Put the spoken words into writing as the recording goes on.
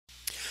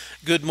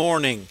Good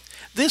morning.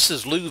 This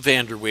is Lew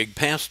Van Der Wege,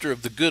 pastor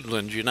of the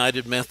Goodland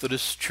United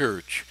Methodist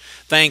Church.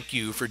 Thank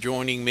you for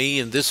joining me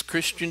in this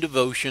Christian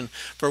devotion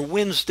for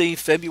Wednesday,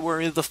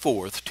 February the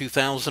 4th,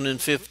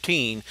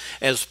 2015,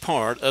 as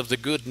part of the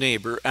Good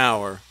Neighbor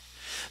Hour.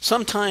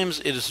 Sometimes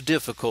it is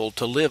difficult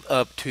to live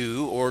up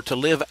to or to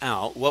live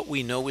out what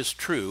we know is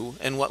true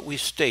and what we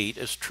state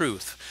as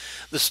truth.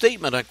 The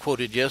statement I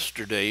quoted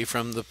yesterday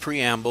from the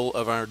preamble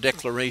of our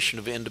Declaration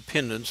of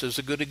Independence is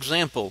a good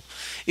example.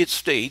 It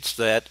states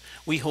that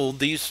we hold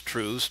these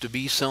truths to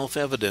be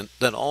self-evident,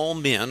 that all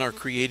men are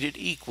created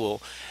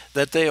equal,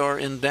 that they are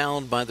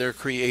endowed by their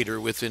Creator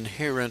with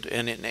inherent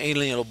and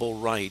inalienable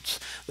rights,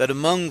 that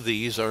among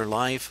these are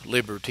life,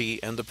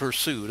 liberty, and the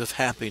pursuit of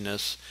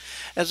happiness.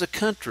 As a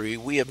country,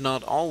 we have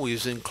not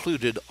always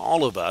included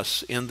all of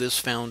us in this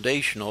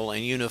foundational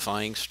and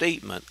unifying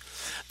statement.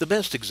 The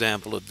best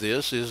example of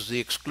this is the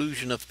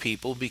exclusion of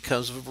people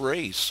because of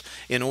race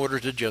in order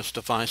to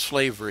justify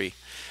slavery.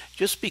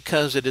 Just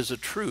because it is a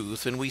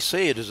truth, and we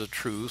say it is a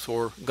truth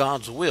or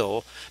God's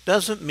will,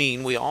 doesn't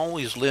mean we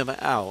always live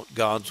out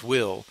God's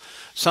will.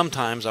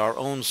 Sometimes our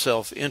own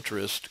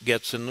self-interest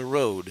gets in the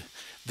road.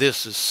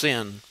 This is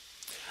sin.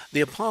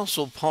 The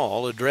Apostle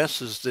Paul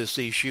addresses this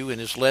issue in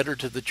his letter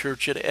to the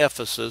church at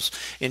Ephesus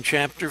in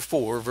chapter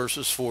 4,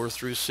 verses 4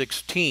 through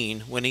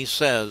 16, when he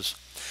says,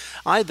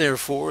 I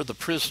therefore, the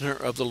prisoner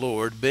of the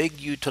Lord, beg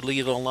you to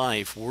lead a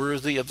life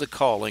worthy of the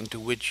calling to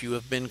which you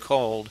have been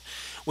called,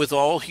 with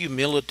all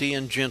humility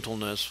and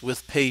gentleness,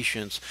 with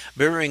patience,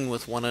 bearing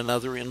with one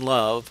another in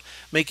love,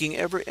 making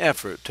every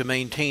effort to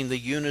maintain the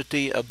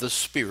unity of the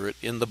Spirit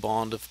in the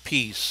bond of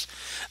peace.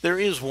 There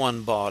is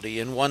one body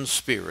and one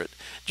Spirit,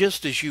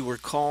 just as you were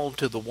called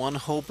to the one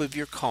hope of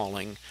your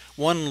calling,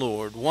 one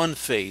Lord, one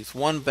faith,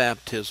 one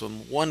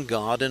baptism, one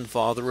God and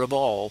Father of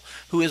all,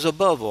 who is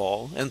above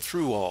all, and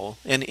through all,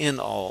 and in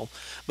all.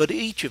 But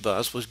each of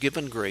us was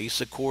given grace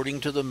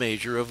according to the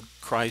measure of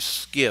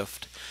Christ's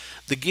gift.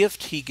 The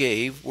gift he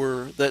gave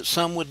were that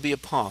some would be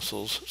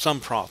apostles, some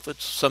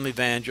prophets, some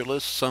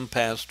evangelists, some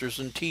pastors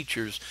and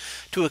teachers,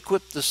 to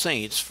equip the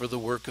saints for the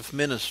work of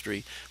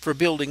ministry, for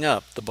building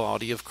up the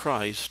body of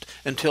Christ,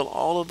 until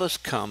all of us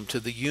come to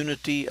the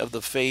unity of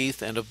the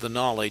faith and of the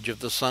knowledge of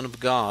the Son of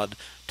God,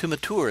 to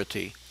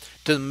maturity,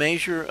 to the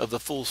measure of the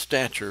full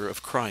stature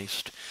of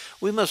Christ.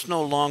 We must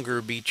no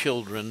longer be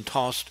children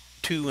tossed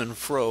to and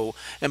fro,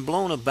 and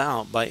blown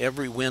about by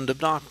every wind of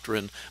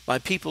doctrine, by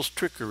people's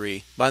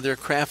trickery, by their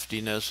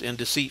craftiness and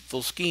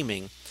deceitful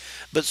scheming.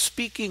 But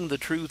speaking the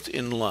truth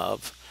in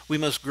love, we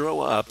must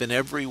grow up in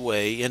every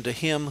way into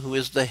Him who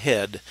is the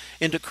head,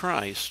 into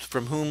Christ,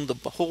 from whom the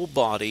whole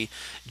body,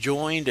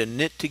 joined and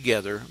knit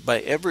together by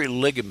every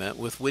ligament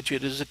with which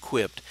it is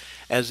equipped,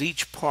 as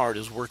each part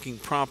is working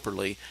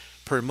properly,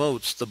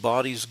 promotes the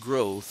body's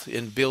growth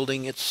in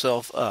building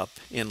itself up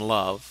in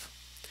love.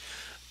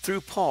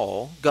 Through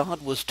Paul,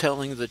 God was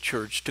telling the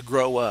church to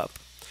grow up.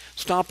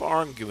 Stop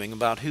arguing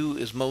about who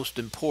is most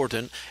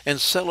important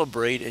and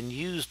celebrate and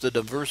use the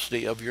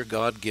diversity of your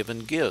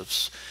God-given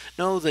gifts.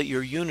 Know that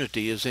your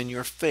unity is in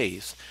your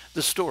faith,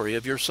 the story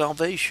of your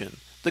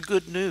salvation, the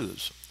good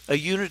news, a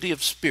unity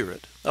of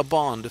spirit, a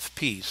bond of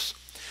peace.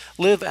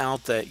 Live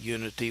out that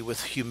unity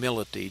with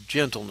humility,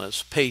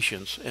 gentleness,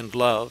 patience, and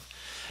love.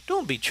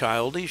 Don't be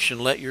childish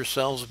and let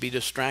yourselves be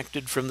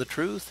distracted from the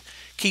truth.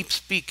 Keep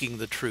speaking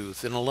the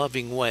truth in a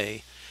loving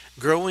way.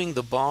 Growing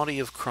the body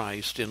of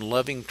Christ in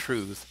loving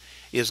truth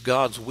is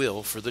God's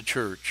will for the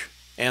church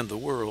and the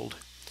world.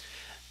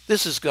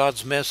 This is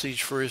God's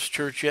message for His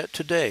church yet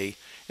today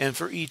and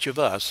for each of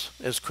us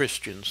as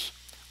Christians.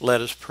 Let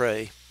us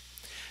pray.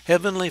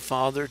 Heavenly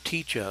Father,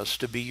 teach us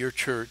to be your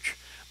church.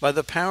 By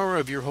the power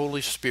of your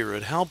Holy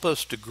Spirit, help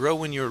us to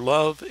grow in your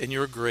love and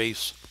your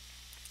grace,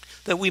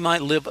 that we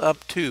might live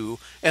up to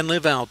and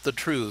live out the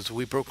truths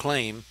we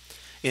proclaim.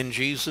 In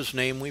Jesus'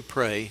 name we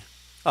pray.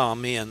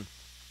 Amen.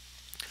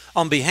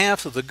 On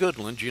behalf of the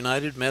Goodland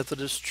United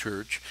Methodist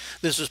Church,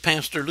 this is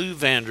Pastor Lew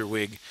Van Der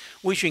Wege,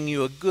 wishing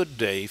you a good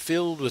day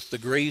filled with the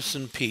grace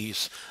and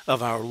peace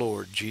of our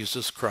Lord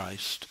Jesus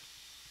Christ.